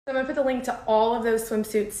So I'm gonna put the link to all of those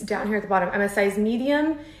swimsuits down here at the bottom. I'm a size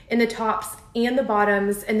medium in the tops and the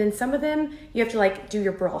bottoms, and then some of them you have to like do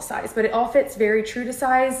your bra size, but it all fits very true to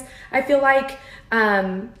size, I feel like.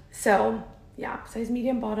 So yeah, size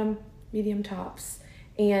medium bottom, medium tops,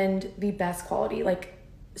 and the best quality, like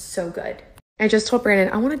so good. I just told Brandon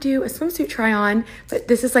I want to do a swimsuit try on, but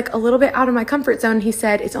this is like a little bit out of my comfort zone. He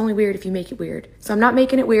said it's only weird if you make it weird. So I'm not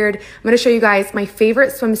making it weird. I'm going to show you guys my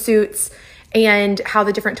favorite swimsuits and how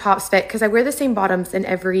the different tops fit, because I wear the same bottoms in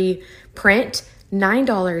every print. $9,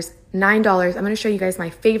 $9. I'm going to show you guys my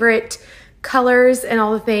favorite colors and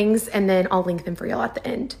all the things, and then I'll link them for y'all at the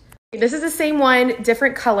end. This is the same one,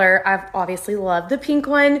 different color. I've obviously loved the pink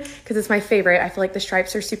one because it's my favorite. I feel like the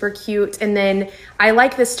stripes are super cute. And then I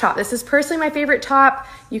like this top. This is personally my favorite top.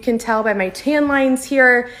 You can tell by my tan lines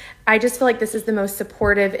here. I just feel like this is the most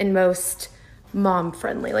supportive and most mom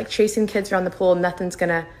friendly. Like chasing kids around the pool, nothing's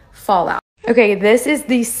gonna fall out. Okay, this is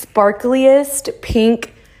the sparkliest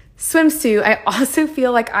pink swimsuit. I also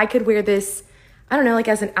feel like I could wear this, I don't know, like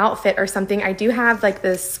as an outfit or something. I do have like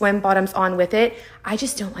the swim bottoms on with it. I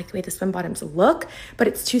just don't like the way the swim bottoms look, but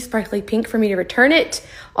it's too sparkly pink for me to return it.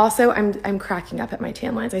 Also, I'm cracking up at my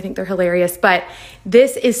tan lines. I think they're hilarious, but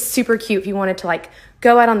this is super cute if you wanted to like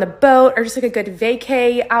go out on the boat or just like a good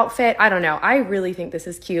vacay outfit. I don't know. I really think this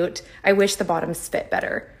is cute. I wish the bottoms fit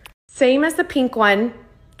better. Same as the pink one,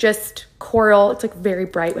 just coral. It's like very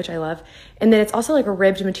bright, which I love. And then it's also like a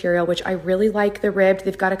ribbed material, which I really like the ribbed.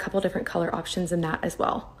 They've got a couple different color options in that as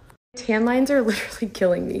well. Tan lines are literally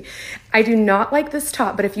killing me. I do not like this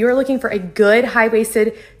top, but if you are looking for a good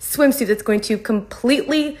high-waisted swimsuit that's going to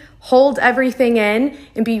completely hold everything in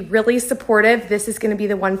and be really supportive, this is going to be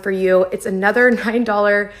the one for you. It's another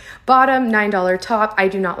 $9 bottom, $9 top. I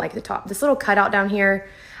do not like the top. This little cutout down here,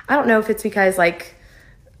 I don't know if it's because like,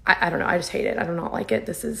 I don't know. I just hate it. I do not like it.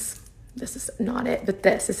 This is not it, but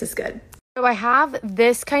this is good. So I have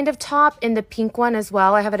this kind of top in the pink one as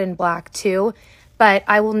well. I have it in black too, but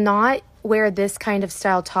I will not wear this kind of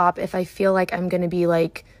style top if I feel like I'm going to be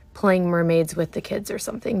like playing mermaids with the kids or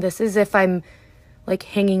something. This is if I'm like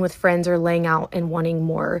hanging with friends or laying out and wanting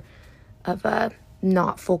more of a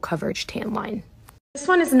not full coverage tan line. This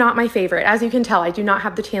one is not my favorite. As you can tell, I do not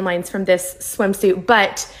have the tan lines from this swimsuit,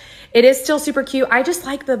 but it is still super cute. I just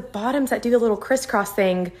like the bottoms that do the little crisscross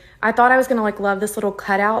thing. I thought I was gonna like love this little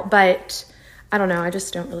cutout, but I don't know. I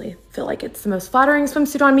just don't really feel like it's the most flattering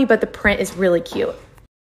swimsuit on me, but the print is really cute.